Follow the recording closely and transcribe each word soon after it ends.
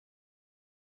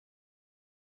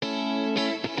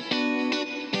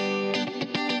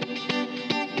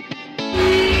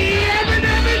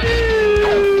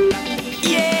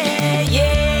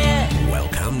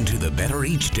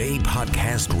Today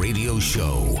podcast radio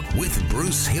show with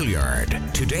Bruce Hilliard.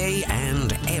 Today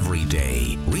and every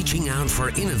day, reaching out for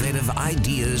innovative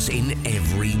ideas in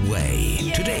every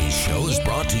way. Today's show is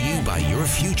brought to you by Your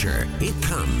Future. It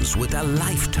comes with a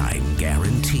lifetime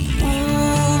guarantee.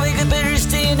 Ooh, make it better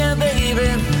stay now,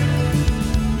 baby.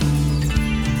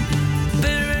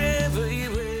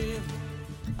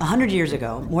 100 years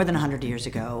ago, more than 100 years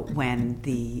ago, when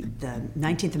the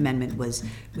 19th Amendment was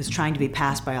trying to be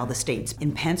passed by all the states,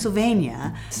 in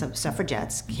Pennsylvania, some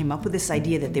suffragettes came up with this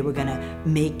idea that they were going to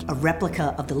make a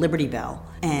replica of the Liberty Bell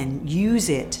and use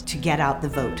it to get out the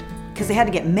vote. Because they had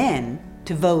to get men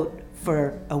to vote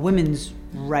for a women's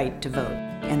right to vote.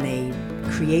 And they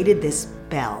created this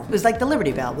bell. It was like the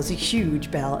Liberty Bell. It was a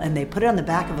huge bell, and they put it on the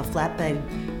back of a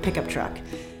flatbed pickup truck.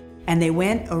 And they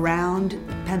went around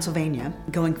Pennsylvania,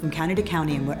 going from county to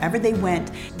county, and wherever they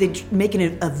went, they'd make an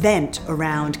event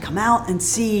around, come out and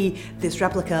see this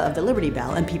replica of the Liberty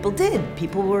Bell. And people did.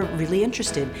 People were really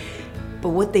interested. But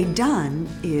what they'd done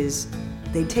is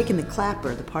they'd taken the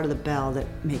clapper, the part of the bell that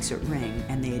makes it ring,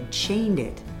 and they had chained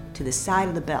it to the side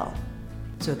of the bell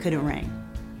so it couldn't ring.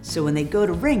 So when they'd go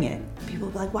to ring it, people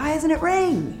would be like, why doesn't it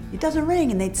ring? It doesn't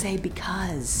ring. And they'd say,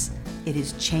 because it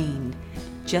is chained,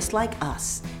 just like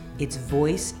us. Its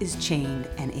voice is chained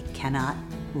and it cannot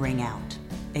ring out.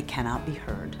 It cannot be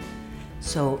heard.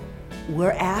 So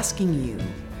we're asking you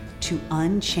to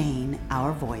unchain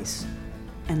our voice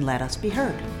and let us be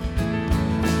heard.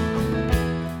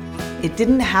 It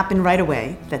didn't happen right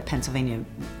away that Pennsylvania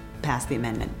passed the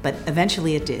amendment, but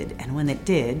eventually it did. And when it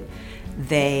did,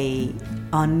 they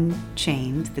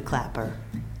unchained the clapper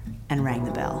and rang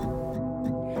the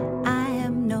bell. I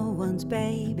am no one's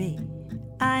baby.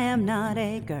 I am not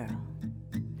a girl.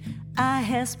 I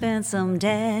have spent some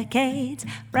decades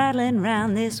rattling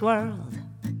around this world.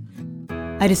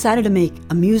 I decided to make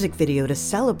a music video to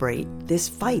celebrate this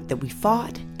fight that we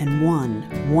fought and won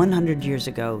 100 years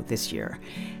ago this year.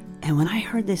 And when I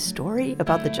heard this story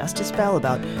about the Justice Bell,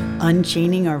 about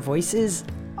unchaining our voices,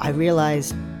 I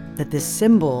realized that this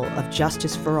symbol of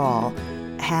justice for all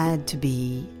had to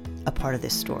be a part of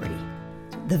this story.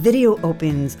 The video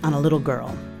opens on a little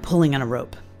girl pulling on a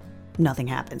rope. Nothing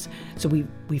happens. So we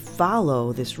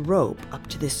follow this rope up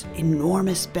to this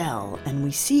enormous bell, and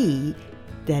we see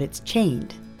that it's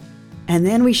chained. And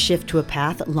then we shift to a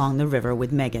path along the river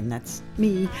with Megan, that's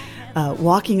me,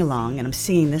 walking along, and I'm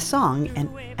singing this song. And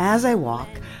as I walk,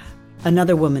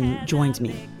 another woman joins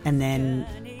me, and then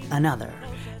another.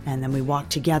 And then we walk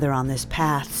together on this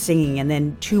path singing, and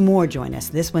then two more join us.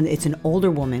 This one, it's an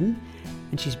older woman,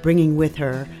 and she's bringing with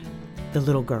her the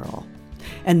little girl.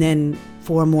 And then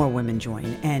 4 more women join,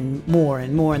 and more,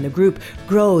 and the group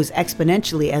grows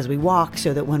exponentially as we walk,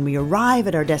 so that when we arrive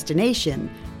at our destination,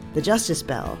 the Justice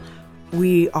Bell,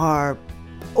 we are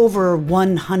over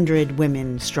 100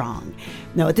 women strong.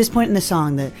 Now, at this point in the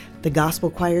song, the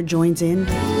gospel choir joins in.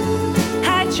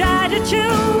 I try to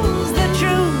choose the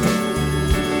truth.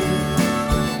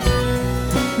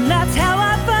 That's how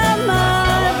I found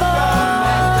my voice.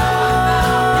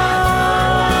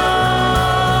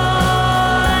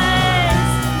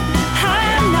 I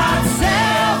am not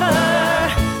silver,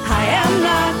 I am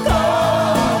not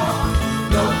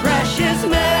gold, no precious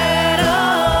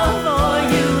metal for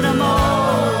you to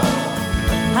mold.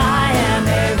 I am a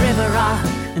river rock.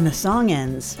 And the song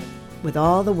ends with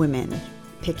all the women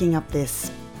picking up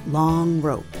this long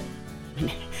rope, and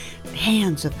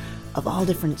hands of all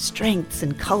different strengths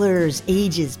and colors,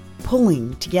 ages,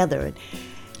 pulling together.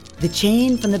 The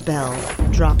chain from the bell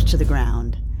drops to the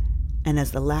ground, and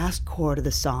as the last chord of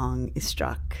the song is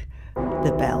struck,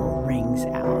 the bell rings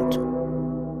out.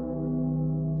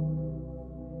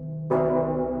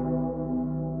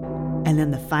 And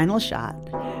then the final shot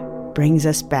brings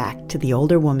us back to the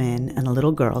older woman and the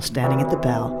little girl standing at the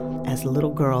bell as the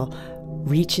little girl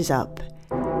reaches up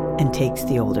and takes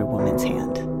the older woman's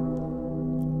hand.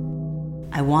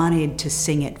 I wanted to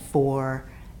sing it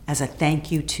as a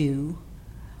thank you to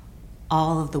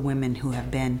all of the women who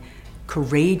have been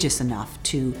courageous enough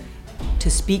to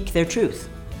speak their truth,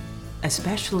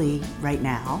 especially right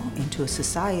now into a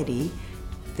society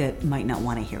that might not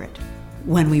want to hear it.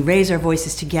 When we raise our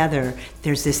voices together,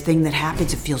 there's this thing that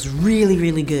happens. It feels really,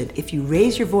 really good. If you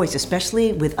raise your voice,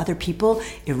 especially with other people,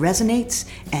 it resonates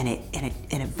and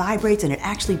it vibrates, and it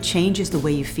actually changes the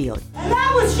way you feel. And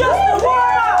that was just the world!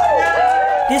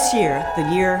 This year, the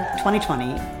year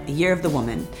 2020, the year of the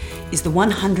woman, is the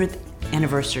 100th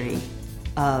anniversary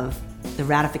of the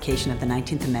ratification of the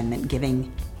 19th Amendment,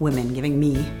 giving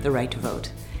me the right to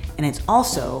vote. And it's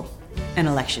also an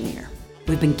election year.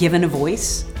 We've been given a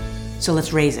voice, so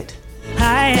let's raise it.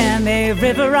 I am a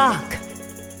river rock,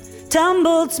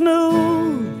 tumbled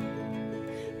smooth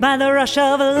by the rush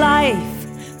of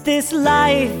life, this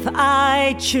life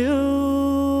I choose.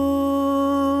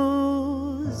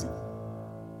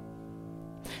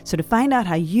 So to find out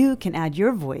how you can add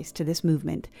your voice to this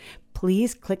movement,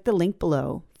 please click the link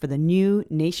below for the new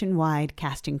nationwide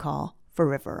casting call for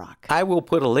River Rock. I will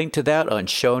put a link to that on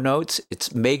show notes. It's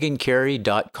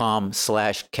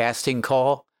megancarey.com/casting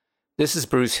call. This is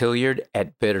Bruce Hilliard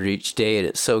at Better Each Day, and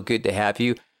it's so good to have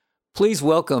you. Please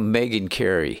welcome Megan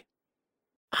Carey.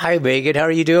 Hi, Megan. How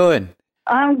are you doing?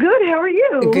 I'm good. How are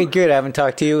you? Good. I haven't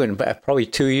talked to you in probably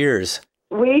 2 years.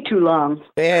 Way too long.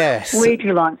 Yes. Way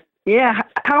too long. Yeah.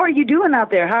 How are you doing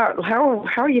out there? How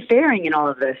are you faring in all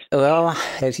of this? Well,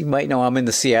 as you might know, I'm in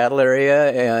the Seattle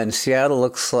area, and Seattle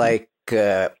looks like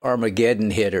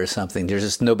Armageddon hit or something. There's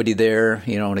just nobody there,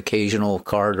 an occasional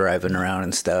car driving around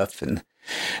and stuff. And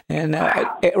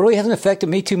it really hasn't affected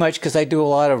me too much because I do a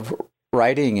lot of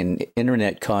writing and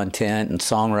internet content and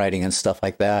songwriting and stuff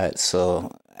like that. So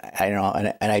I don't know.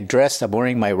 And I'm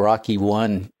wearing my Rocky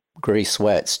One gray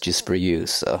sweats just for you.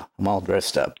 So I'm all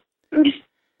dressed up.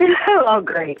 Oh,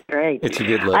 great. It's a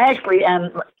good look. I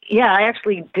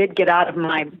actually did get out of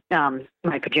my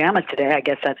my pajamas today. I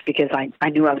guess that's because I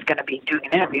knew I was going to be doing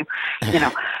an interview.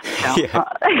 So, Yeah.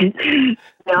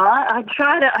 I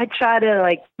try to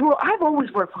like. Well, I've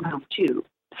always worked from home too.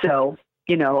 So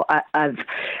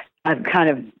I've kind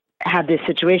of had this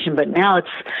situation, but now it's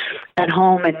at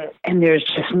home, and there's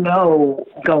just no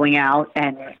going out,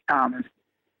 and of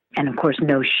course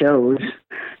no shows,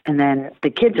 and then the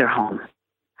kids are home.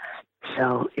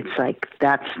 So it's like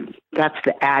that's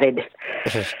the added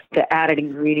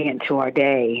ingredient to our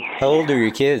day. How old are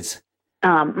your kids?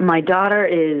 My daughter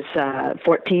is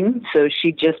 14, so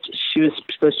she was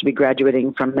supposed to be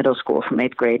graduating from middle school from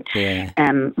 8th grade. Yeah.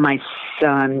 And my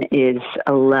son is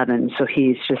 11, so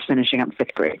he's just finishing up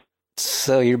 5th grade.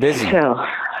 So you're busy. So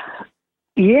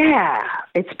yeah,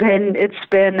 it's been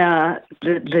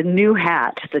the new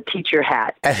hat, the teacher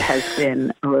hat, has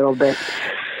been a little bit.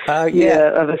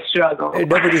 Of a struggle.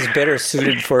 Nobody's better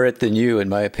suited for it than you, in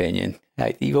my opinion.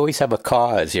 You always have a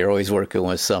cause. You're always working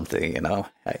with something,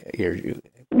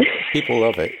 People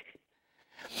love it.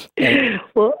 And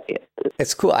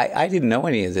it's cool. I didn't know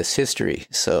any of this history,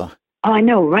 so. Oh, I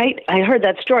know, right? I heard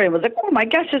that story and was like, oh my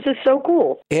gosh, this is so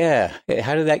cool. Yeah.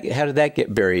 How did that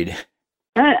get buried?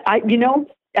 I don't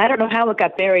know how it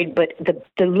got buried, but it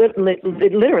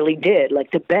literally did.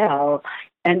 Like the bell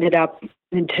ended up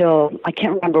until I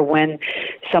can't remember when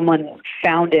someone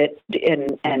found it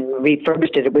and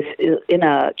refurbished it. It was in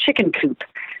a chicken coop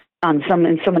in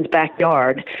someone's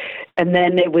backyard, and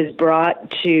then it was brought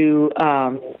to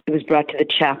the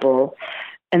chapel,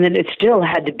 and then it still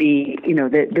had to be.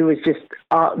 There was just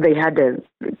they had to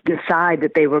decide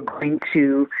that they were going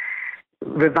to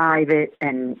revive it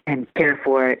and care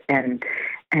for it and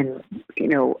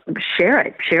share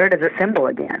it as a symbol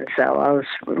again. So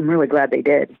I'm really glad they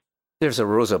did. There's a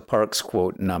Rosa Parks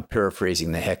quote, and I'm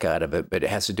paraphrasing the heck out of it, but it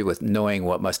has to do with knowing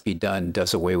what must be done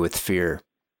does away with fear.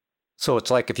 So it's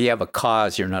like if you have a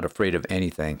cause, you're not afraid of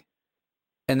anything.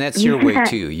 And that's your way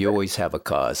too. You always have a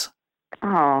cause.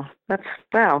 Oh,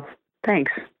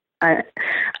 thanks. I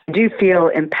do feel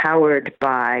empowered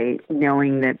by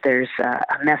knowing that there's a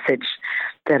message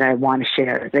that I want to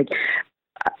share. Like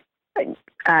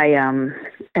I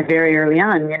very early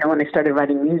on, when I started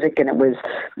writing music, and it was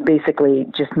basically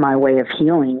just my way of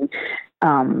healing.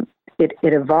 It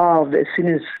evolved as soon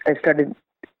as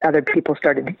other people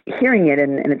started hearing it,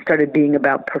 and it started being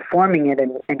about performing it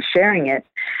and sharing it.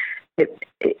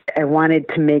 I wanted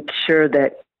to make sure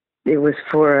that it was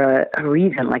for a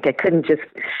reason. Like I couldn't just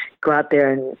go out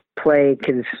there and play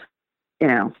because,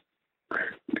 I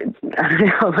don't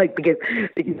know, like because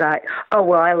I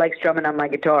like strumming on my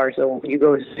guitar, so you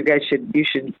guys should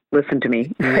listen to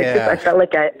me. Yeah. I felt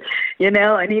like I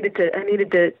needed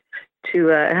to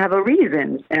have a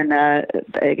reason, and I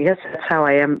guess that's how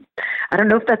I am. I don't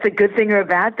know if that's a good thing or a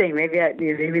bad thing. Maybe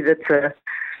that's a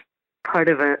part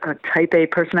of a type A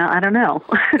personality. I don't know.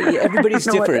 Yeah, everybody's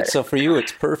different, so for you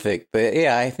it's perfect. But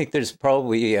yeah, I think there's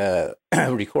probably a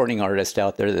recording artist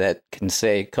out there that can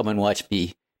say, "Come and watch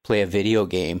me play a video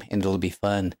game, and it'll be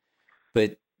fun."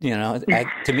 But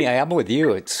to me, I am with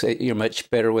you. You're much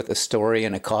better with a story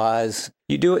and a cause.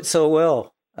 You do it so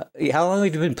well. How long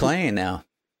have you been playing now?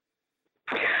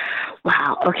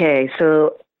 Wow. Okay,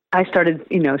 so I started,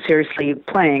 seriously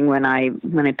playing when I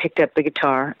picked up the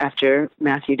guitar after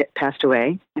Matthew passed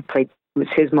away. I played with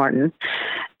his Martin,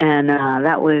 and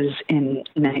that was in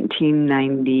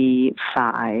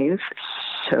 1995.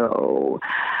 So,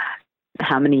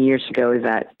 how many years ago is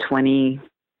that? 20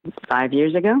 25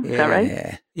 years ago. Is that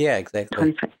right? Yeah,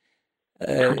 exactly. 25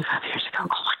 years ago. Oh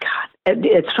my God.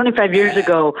 It's 25 years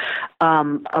ago.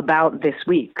 About this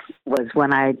week was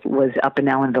when I was up in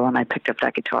Ellenville and I picked up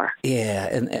that guitar. Yeah,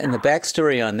 and the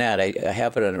backstory on that, I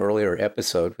have it on an earlier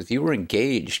episode, was you were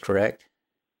engaged, correct?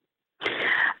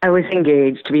 I was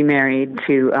engaged to be married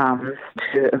to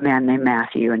a man named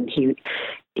Matthew, and he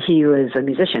was a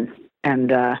musician,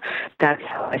 and that's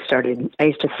how I started. I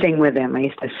used to sing with him. I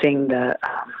used to sing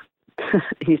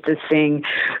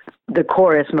the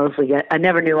chorus mostly. I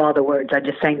never knew all the words. I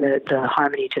just sang the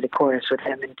harmony to the chorus with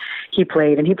him, and he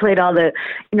played all the,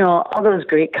 all those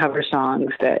great cover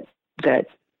songs that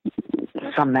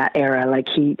from that era. Like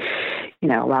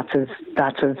lots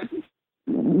of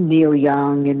Neil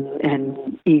Young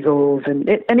and Eagles and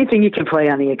anything you can play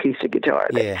on the acoustic guitar.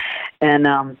 Yeah. And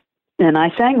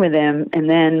I sang with him, and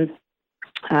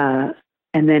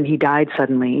then he died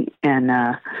suddenly, and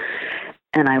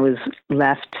I was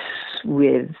left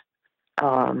with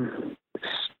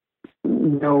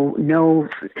no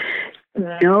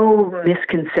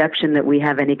misconception that we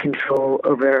have any control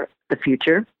over the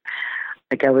future.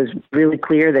 Like, I was really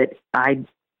clear that I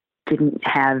didn't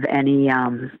have any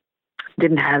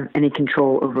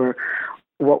control over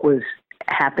what was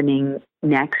happening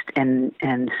next, and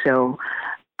so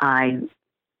I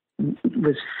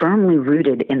was firmly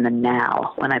rooted in the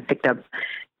now when I picked up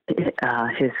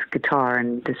his guitar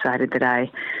and decided that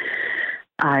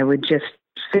I would just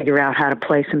figure out how to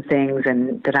play some things,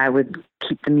 and that I would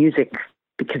keep the music,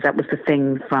 because that was the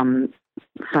thing from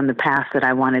the past that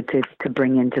I wanted to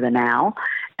bring into the now,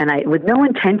 and I, with no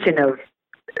intention of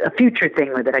a future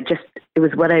thing with it. It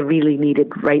was what I really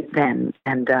needed right then.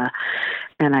 And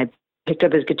I picked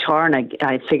up his guitar, and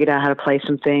I figured out how to play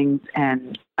some things,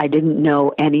 and I didn't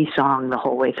know any song the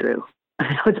whole way through.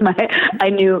 I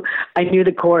knew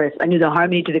the chorus. I knew the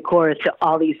harmony to the chorus to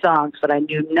all these songs, but I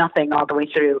knew nothing all the way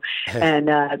through. And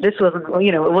this wasn't,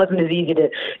 it wasn't as easy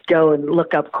to go and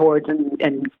look up chords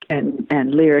and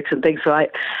lyrics and things. So I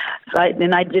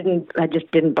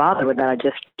just didn't bother with that. I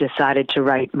just decided to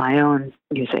write my own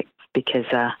music because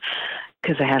I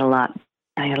had a lot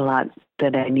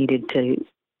that I needed to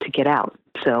get out.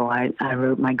 So I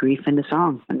wrote my grief into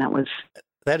song, and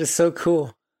that is so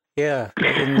cool. Yeah,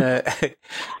 and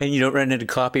you don't run into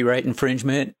copyright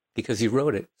infringement because you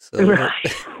wrote it. So. Right,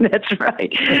 that's right.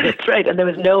 That's right. And there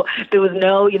was no,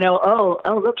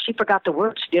 oh, look, she forgot the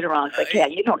words. She did it wrong. It's like, yeah,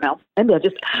 you don't know. And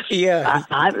just yeah,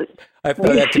 I've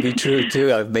found that to be true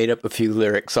too. I've made up a few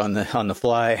lyrics on the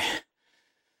fly.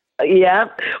 Yeah,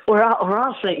 or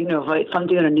I'll say, if I'm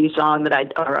doing a new song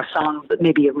or a song,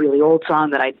 maybe a really old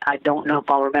song that I don't know if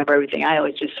I'll remember everything, I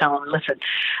always just tell them, listen,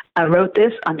 I wrote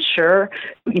this. I'm sure,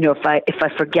 if I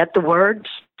forget the words,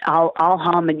 I'll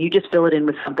hum, and you just fill it in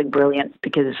with something brilliant,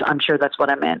 because I'm sure that's what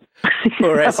I meant.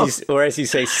 Or as you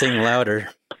say, sing louder.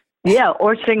 Yeah,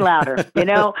 or sing louder.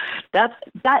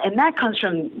 That comes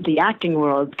from the acting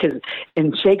world, because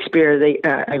in Shakespeare,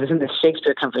 I was in the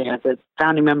Shakespeare company. I was a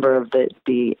founding member of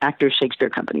the Actors Shakespeare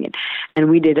Company,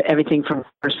 and we did everything from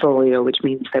reverse folio, which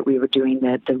means that we were doing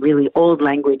the really old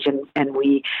language, and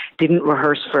we didn't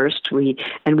rehearse first.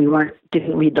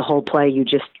 Didn't read the whole play. You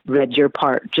just read your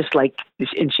part, just like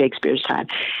in Shakespeare's time.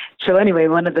 So anyway,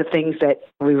 one of the things that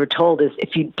we were told is,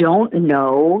 if you don't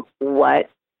know what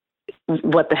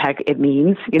the heck it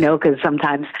means, because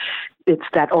sometimes it's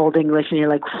that old English and you're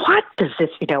like, what does this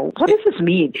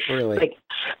mean? Really? Like,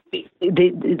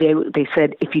 they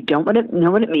said, if you don't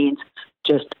know what it means,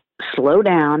 just slow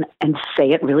down and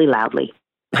say it really loudly.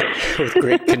 With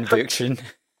great conviction.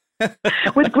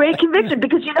 With great conviction,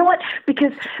 because you know what?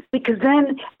 Because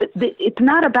then it's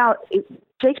not about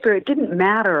Shakespeare. It didn't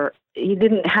matter. He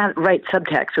didn't write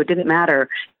subtext, so it didn't matter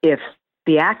if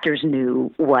the actors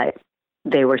knew what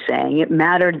they were saying. It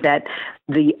mattered that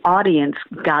the audience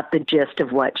got the gist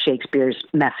of what Shakespeare's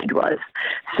message was.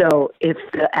 So if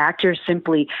the actors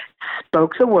simply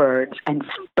spoke the words and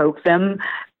spoke them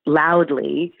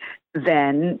loudly,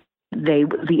 then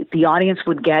the audience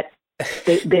would get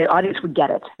the audience would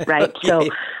get it, right? So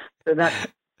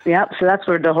that's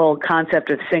where the whole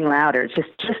concept of sing louder. Just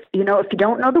if you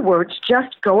don't know the words,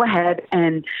 just go ahead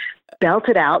and belt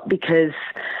it out, because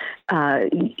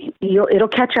it'll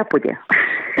catch up with you.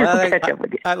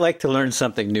 I like to learn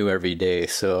something new every day,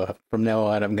 so from now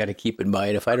on, I'm going to keep in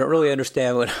mind, if I don't really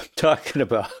understand what I'm talking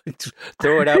about,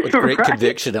 throw it out with great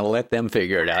conviction and let them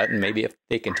figure it out, and maybe if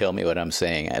they can tell me what I'm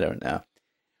saying, I don't know.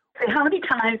 how many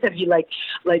times have you like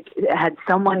had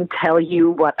someone tell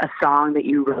you what a song that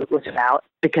you wrote was about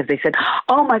because they said,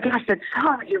 "Oh my gosh, that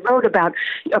song that you wrote about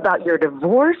your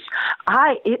divorce,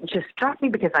 it just struck me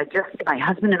because my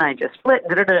husband and I just split,"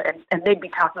 and they'd be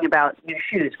talking about new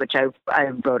shoes, which I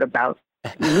wrote about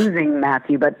losing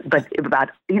Matthew, but about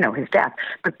his death.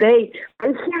 But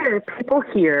people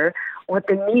hear what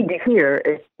they need to hear.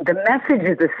 The message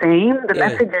is the same. The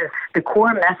message is the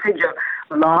core message of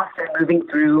loss and moving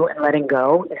through and letting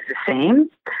go is the same.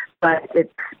 But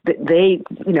they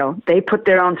put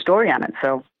their own story on it.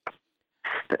 So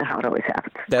that's how it always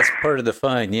happens. That's part of the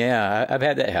fun. Yeah, I've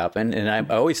had that happen, and I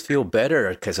always feel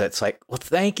better because it's like, well,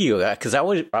 thank you, because I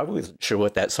wasn't sure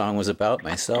what that song was about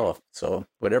myself. So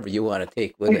whatever you want to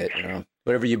take with it,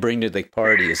 whatever you bring to the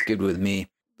party is good with me.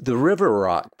 The River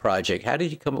Rock project. How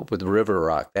did you come up with River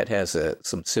Rock? That has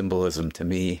some symbolism to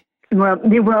me. Well,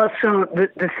 so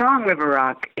the song River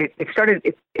Rock, it started.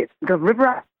 The River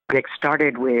Rock project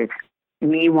started with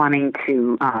me wanting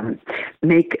to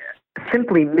make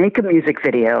a music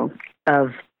video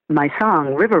of my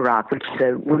song River Rock, which is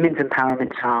a women's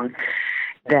empowerment song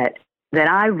that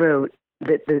I wrote.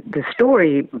 The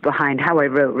story behind how I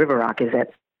wrote River Rock is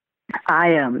that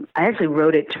I actually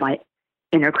wrote it to my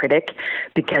inner critic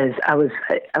because I was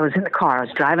in the car, I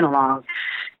was driving along,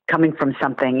 coming from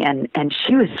something, and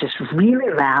she was just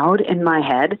really loud in my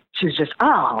head. She was just,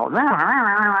 oh,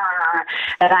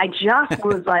 and I just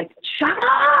was like, shut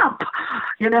up,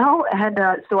 and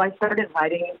so I started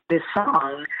writing this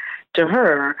song to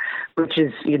her, which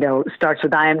is, starts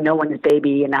with, "I am no one's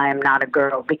baby and I am not a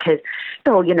girl," because,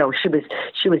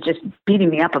 she was just beating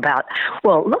me up about,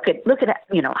 well, look at,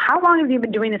 how long have you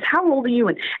been doing this? How old are you?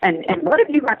 And what have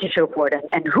you got to show for it?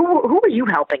 And who are you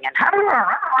helping? And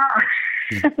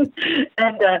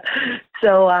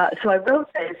so I wrote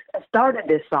this, I started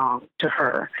this song to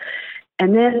her.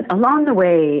 And then along the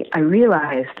way, I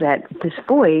realized that this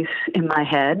voice in my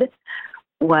head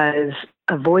was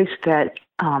a voice that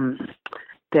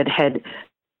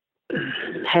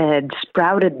had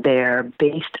sprouted there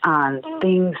based on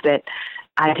things that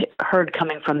I'd heard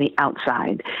coming from the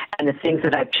outside and the things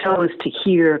that I chose to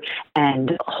hear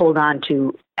and hold on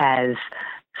to as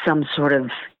some sort of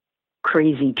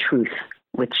crazy truth,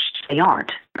 which they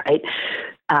aren't, right?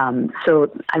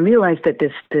 So I realized that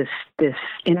this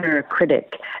inner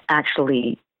critic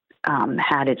actually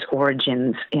had its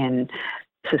origins in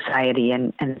society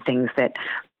and things that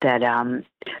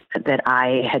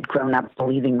I had grown up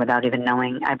believing without even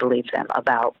knowing I believed them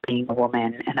about being a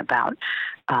woman and about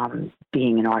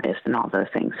being an artist and all those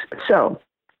things. So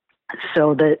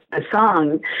the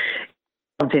song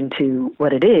comes into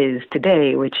what it is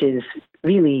today, which is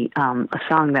really a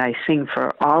song that I sing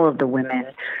for all of the women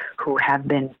who have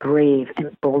been brave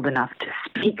and bold enough to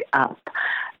speak up.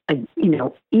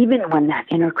 Even when that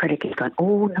inner critic is going,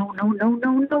 oh, no,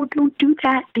 don't do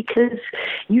that because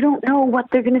you don't know what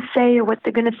they're going to say or what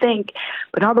they're going to think.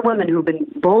 But all the women who've been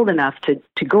bold enough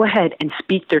to go ahead and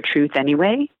speak their truth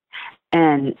anyway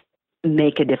and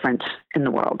make a difference in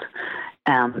the world.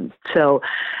 So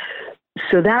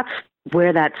that's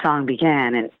where that song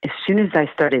began. And as soon as I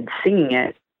started singing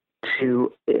it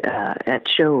at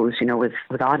shows, with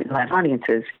live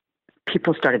audiences,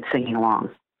 people started singing along.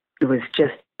 It was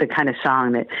just the kind of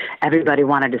song that everybody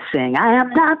wanted to sing. I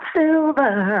am not silver,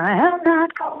 I am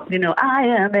not gold, I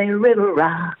am a river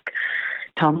rock,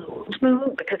 tumble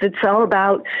smooth, because it's all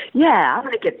about, I'm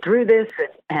going to get through this,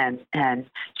 and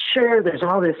sure, there's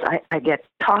all this, I get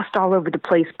tossed all over the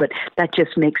place, but that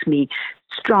just makes me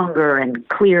stronger and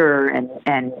clearer and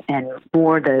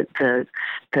more the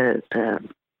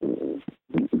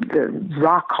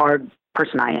rock hard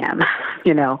person I am,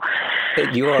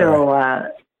 You are. So,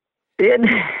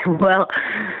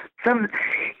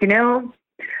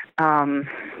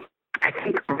 I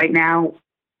think right now,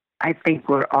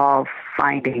 we're all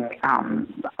finding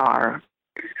our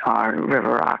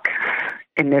river rock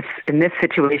in this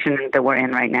situation that we're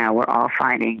in right now. We're all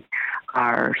finding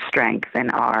our strength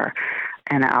and our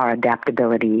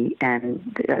adaptability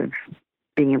and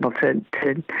being able to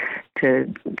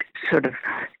sort of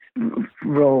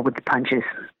roll with the punches.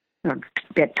 Or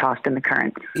get tossed in the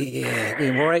current. Yeah,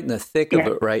 we're right in the thick of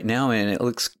it right now, and it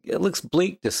looks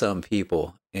bleak to some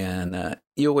people. And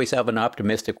you always have an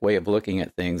optimistic way of looking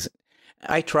at things.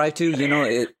 I try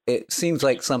to. It seems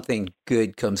like something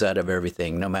good comes out of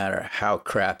everything, no matter how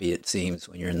crappy it seems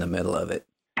when you're in the middle of it.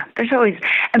 There's always,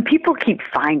 and people keep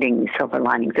finding silver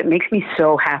linings. It makes me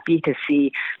so happy to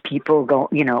see people go,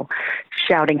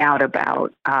 shouting out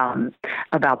about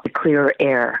the clearer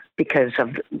air because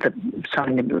of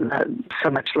so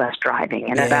much less driving,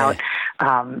 and about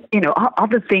all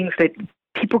the things that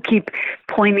people keep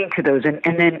pointing to those and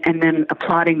then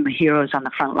applauding the heroes on the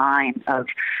front line of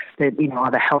the,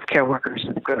 all the healthcare workers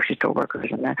and the grocery store workers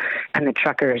and the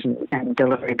truckers and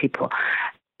delivery people.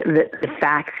 The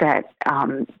fact that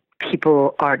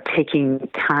people are taking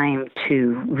time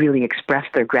to really express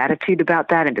their gratitude about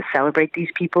that and to celebrate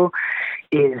these people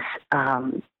is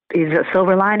a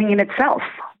silver lining in itself.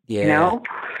 Yeah.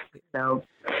 So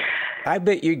I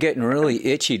bet you're getting really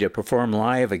itchy to perform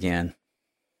live again.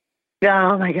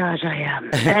 Oh my gosh, I am.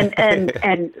 And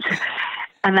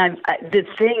the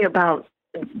thing about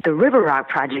the River Rock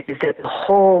project is that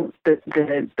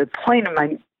the point of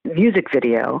my music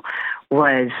video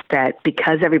was that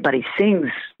because everybody sings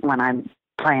when I'm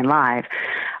playing live,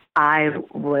 my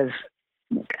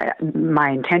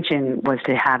intention was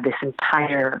to have this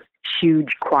entire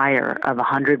huge choir of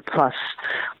 100 plus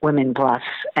women plus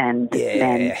and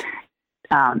men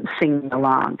singing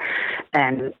along.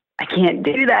 And I can't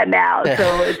do that now.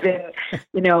 So it's been,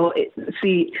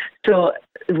 so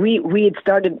we had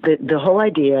started, the whole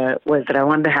idea was that I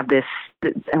wanted to have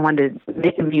I wanted to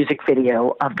make a music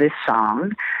video of this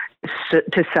song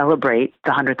to celebrate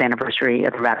the 100th anniversary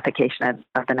of the ratification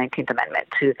of the 19th Amendment,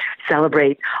 to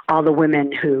celebrate all the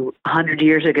women who 100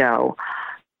 years ago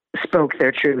spoke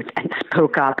their truth and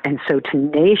spoke up and so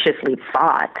tenaciously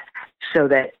fought so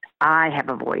that I have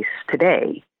a voice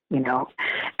today.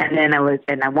 And then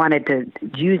I wanted to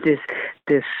use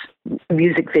this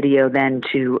music video then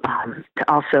to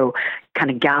also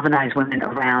kind of galvanize women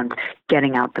around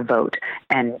getting out the vote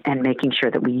and making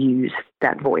sure that we use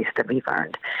that voice that we've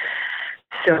earned.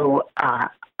 So I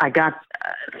got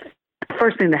the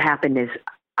first thing that happened is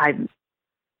I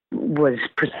was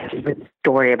presented with a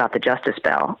story about the Justice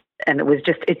Bell, and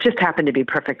it just happened to be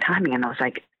perfect timing. And I was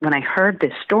like, when I heard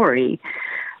this story,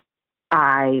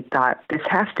 I thought this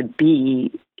has to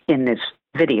be in this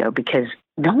video because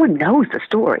no one knows the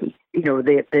story.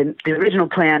 The original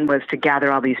plan was to gather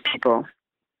all these people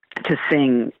to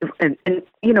sing, and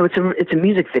it's a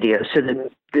music video, so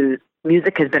the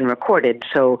music has been recorded.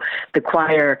 So the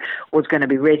choir was going to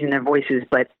be raising their voices,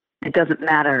 but it doesn't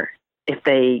matter if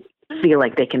they feel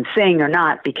like they can sing or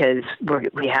not because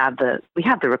we have the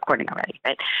recording already,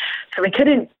 right? So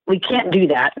we can't do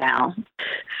that now.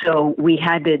 So we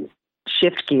had to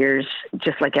shift gears,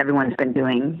 just like everyone's been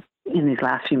doing in these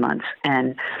last few months.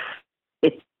 And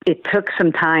it took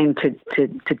some time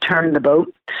to turn the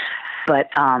boat, but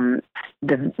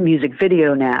the music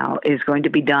video now is going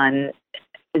to be done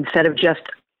instead of just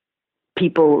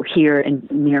people here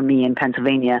near me in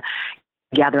Pennsylvania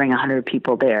gathering 100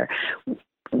 people there.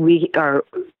 We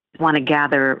want to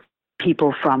gather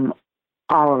people from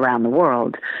all around the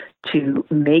world to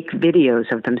make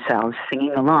videos of themselves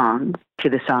singing along to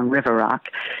the song River Rock,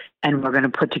 and we're going to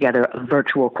put together a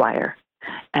virtual choir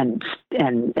and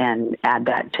add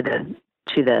that to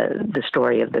the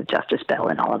story of the Justice Bell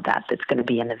and all of that's going to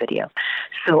be in the video.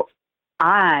 So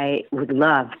I would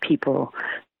love people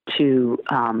to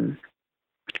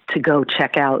go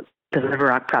check out the River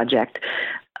Rock Project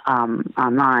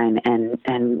online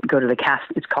and go to the cast.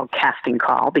 It's called Casting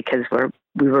Call because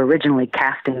we were originally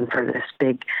casting for this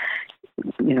big,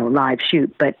 live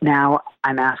shoot, but now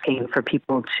I'm asking for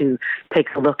people to take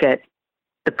a look at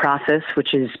the process,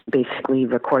 which is basically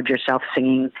record yourself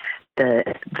singing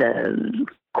the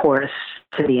chorus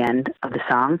to the end of the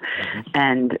song,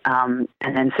 and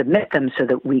then submit them so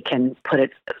that we can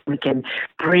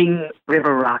bring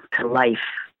River Rock to life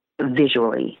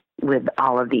visually with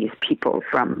all of these people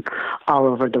from all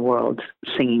over the world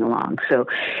singing along. So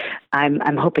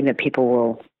I'm hoping that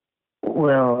people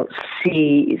will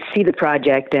see the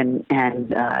project and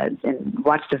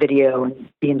watch the video and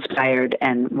be inspired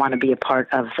and want to be a part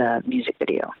of the music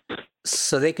video.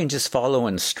 So they can just follow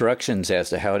instructions as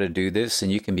to how to do this,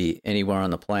 and you can be anywhere on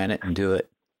the planet and do it.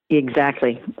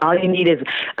 Exactly. All you need is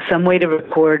some way to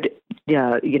record,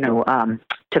 to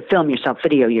film yourself,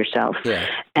 video yourself,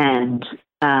 and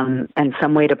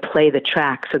some way to play the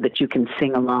track so that you can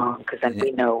sing along, because then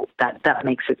we know that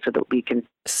makes it so that we can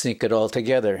sync it all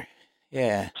together.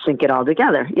 Yeah. Sync it all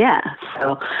together. Yeah.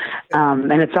 So,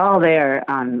 and it's all there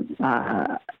on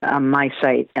my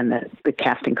site and the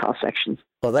casting call section.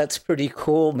 Well, that's pretty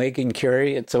cool, Megan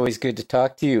Carey. It's always good to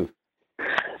talk to you.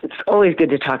 It's always good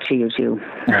to talk to you too.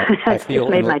 I feel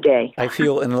it's made my day. I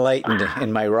feel enlightened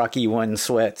in my Rocky One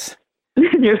sweats.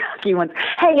 Your Rocky One.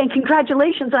 Hey, and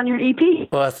congratulations on your EP.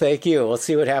 Well, thank you. We'll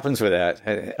see what happens with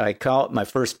that. I call it my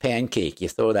first pancake. You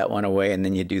throw that one away, and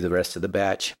then you do the rest of the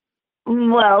batch.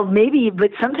 Well, maybe,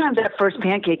 but sometimes that first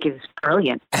pancake is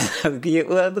brilliant.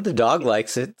 Well, the dog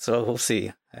likes it, so we'll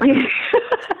see.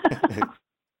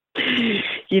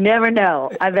 You never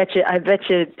know. I bet you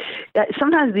that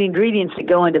sometimes the ingredients that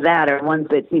go into that are ones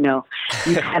that, you've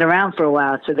had around for a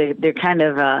while. So they're kind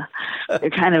of a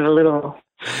little,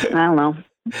 I don't know,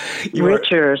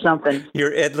 richer or something.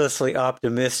 You're endlessly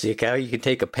optimistic. How you can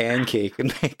take a pancake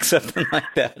and make something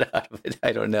like that out of it,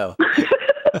 I don't know.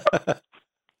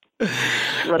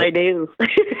 That's what I do.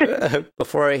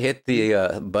 Before I hit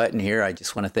the button here, I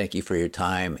just want to thank you for your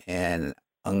time, and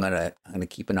I'm gonna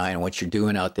keep an eye on what you're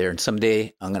doing out there. And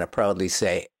someday I'm gonna proudly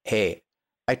say, "Hey,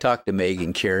 I talked to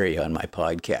Megan Carey on my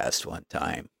podcast one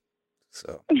time."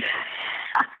 So,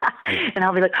 and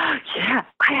I'll be like, "Oh yeah,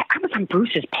 I was on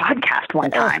Bruce's podcast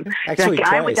one time." Actually, that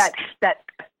guy twice.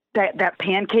 with that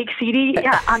pancake CD,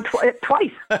 yeah, on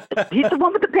twice. He's the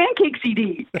one with the pancake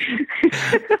CD.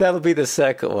 That'll be the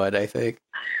second one, I think.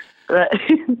 Oh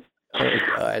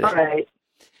God! All right.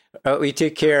 We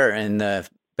take care, and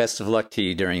best of luck to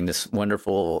you during this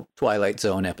wonderful Twilight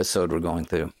Zone episode we're going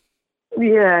through.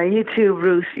 Yeah, you too,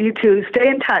 Bruce. You too. Stay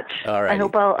in touch. All right. I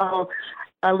hope I'll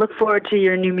look forward to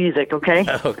your new music. Okay.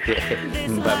 Okay.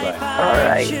 Bye-bye. All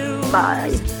right.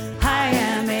 Bye. I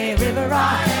am a river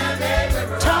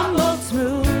rock, tumbled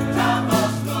smooth,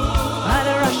 by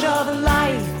the rush of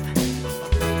life.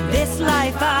 This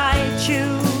life I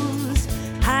choose.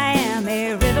 I am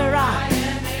a river rock,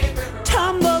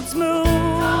 tumbled smooth,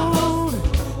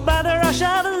 by the rush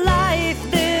of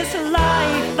life. This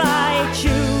life I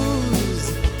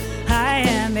choose. I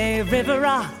am a river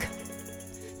rock,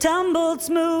 tumbled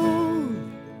smooth,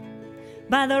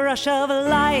 by the rush of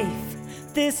life.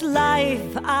 This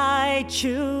life I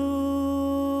choose.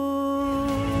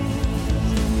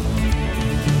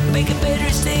 Make it better,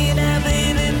 stay now,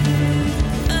 baby.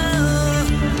 Oh,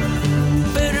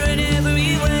 better in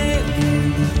every way.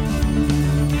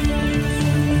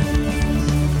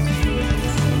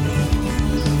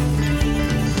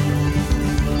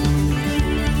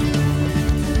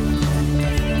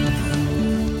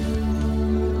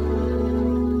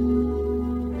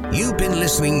 You've been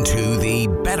listening to the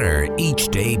Better Each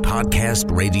Day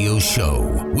podcast radio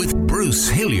show with Bruce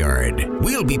Hilliard.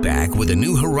 We'll be back with a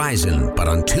new horizon, but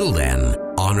until then,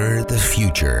 honor the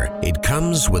future. It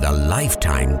comes with a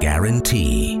lifetime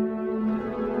guarantee.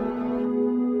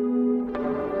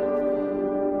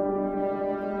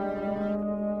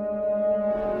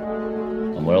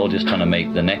 And we're all just trying to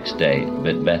make the next day a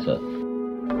bit better.